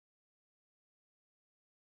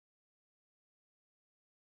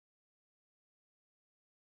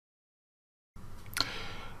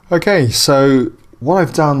Okay, so what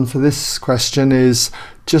I've done for this question is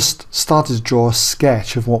just started to draw a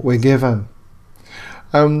sketch of what we're given.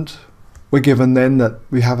 And we're given then that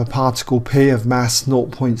we have a particle P of mass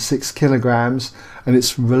 0.6 kilograms and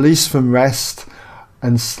it's released from rest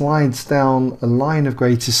and slides down a line of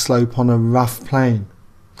greatest slope on a rough plane.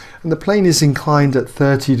 And the plane is inclined at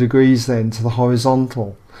 30 degrees then to the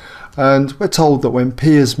horizontal. And we're told that when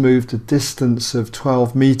P has moved a distance of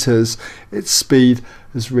 12 meters, its speed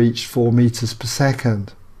has reached 4 meters per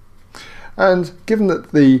second. And given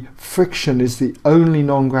that the friction is the only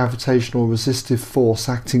non-gravitational resistive force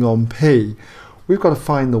acting on P, we've got to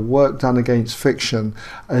find the work done against friction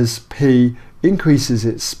as P increases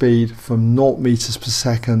its speed from 0 meters per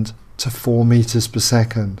second to 4 meters per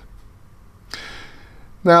second.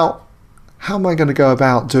 Now, how am I going to go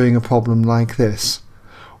about doing a problem like this?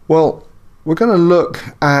 Well, we're going to look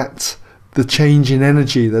at the change in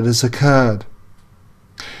energy that has occurred.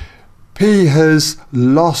 P has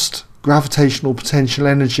lost gravitational potential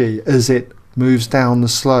energy as it moves down the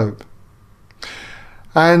slope.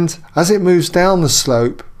 And as it moves down the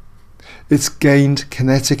slope, it's gained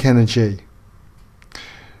kinetic energy.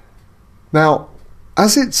 Now,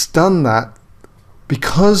 as it's done that,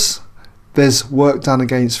 because there's work done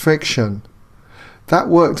against friction, that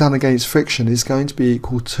work done against friction is going to be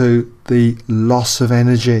equal to the loss of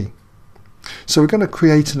energy. So we're going to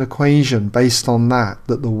create an equation based on that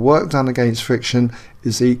the work done against friction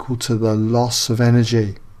is equal to the loss of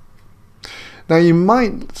energy. Now you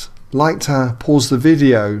might like to pause the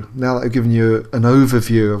video now that I've given you an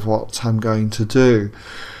overview of what I'm going to do.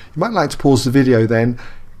 You might like to pause the video then,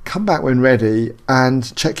 come back when ready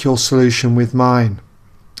and check your solution with mine.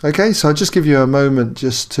 Okay, so I'll just give you a moment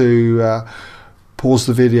just to pause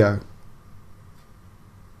the video.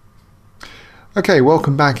 Okay,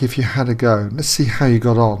 welcome back if you had a go. Let's see how you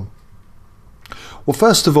got on. Well,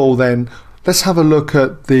 first of all then, let's have a look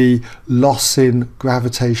at the loss in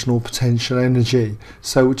gravitational potential energy.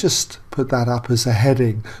 So we'll just put that up as a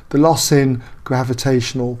heading. The loss in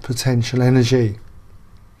gravitational potential energy.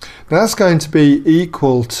 Now that's going to be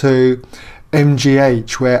equal to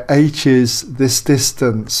mgh, where h is this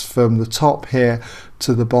distance from the top here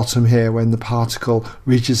to the bottom here when the particle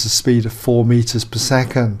reaches a speed of 4 meters per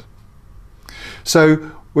second.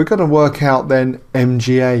 So we're going to work out then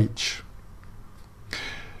mgh.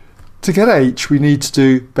 To get h, we need to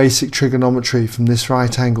do basic trigonometry from this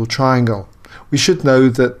right angle triangle. We should know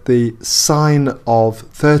that the sine of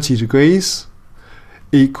 30 degrees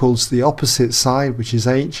equals the opposite side, which is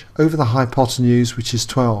h, over the hypotenuse, which is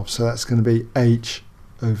 12. So that's going to be h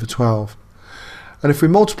over 12. And if we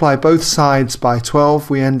multiply both sides by 12,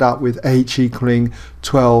 we end up with h equaling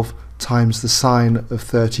 12 times the sine of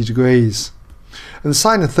 30 degrees. And the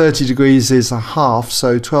sine of 30 degrees is a half,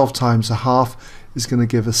 so 12 times a half is going to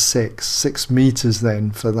give us 6 meters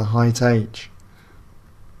then for the height h.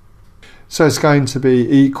 So it's going to be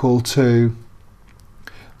equal to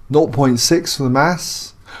 0.6 for the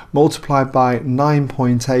mass, multiplied by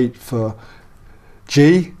 9.8 for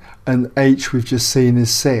g, and h we've just seen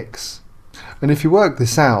is 6. And if you work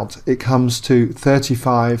this out, it comes to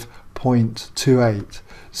 35.28.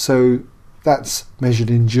 So that's measured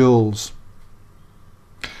in joules.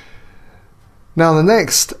 Now the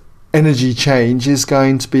next energy change is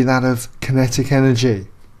going to be that of kinetic energy.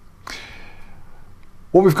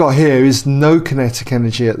 What we've got here is no kinetic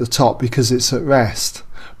energy at the top because it's at rest,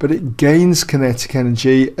 but it gains kinetic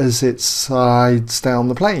energy as it slides down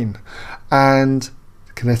the plane, and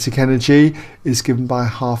kinetic energy is given by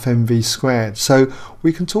half mv squared. So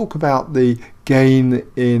we can talk about the gain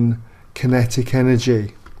in kinetic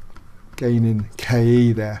energy, gain in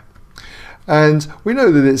Ke there. And we know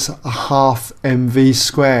that it's a half mv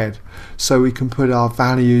squared, so we can put our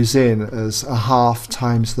values in as a half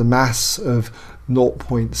times the mass of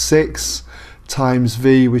 0.6 times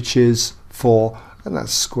v, which is 4, and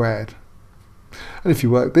that's squared. And if you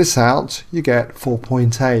work this out, you get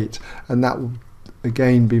 4.8, and that will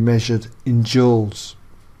again be measured in joules.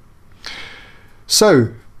 So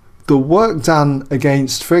the work done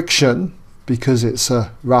against friction, because it's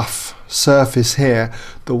a rough surface here,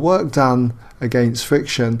 the work done against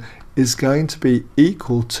friction is going to be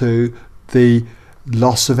equal to the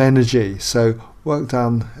loss of energy. So work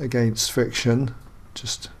done against friction,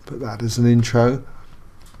 just put that as an intro,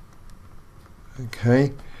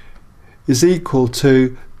 okay, is equal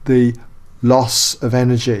to the loss of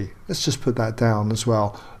energy. Let's just put that down as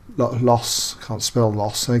well. Loss, can't spell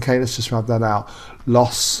loss, okay, let's just rub that out.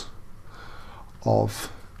 Loss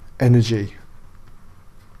of energy.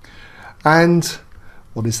 And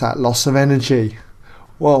what is that loss of energy?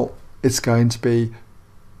 Well, it's going to be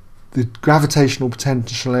the gravitational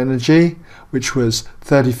potential energy, which was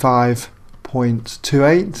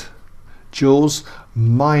 35.28 joules,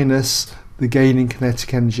 minus the gaining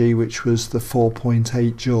kinetic energy, which was the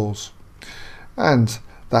 4.8 joules. And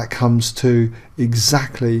that comes to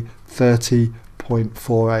exactly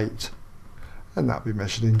 30.48. And that'll be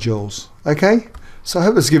measured in joules. Okay, so I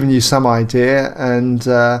hope it's given you some idea, and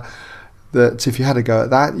that if you had a go at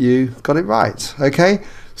that, you got it right. Okay,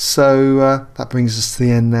 so that brings us to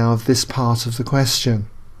the end now of this part of the question.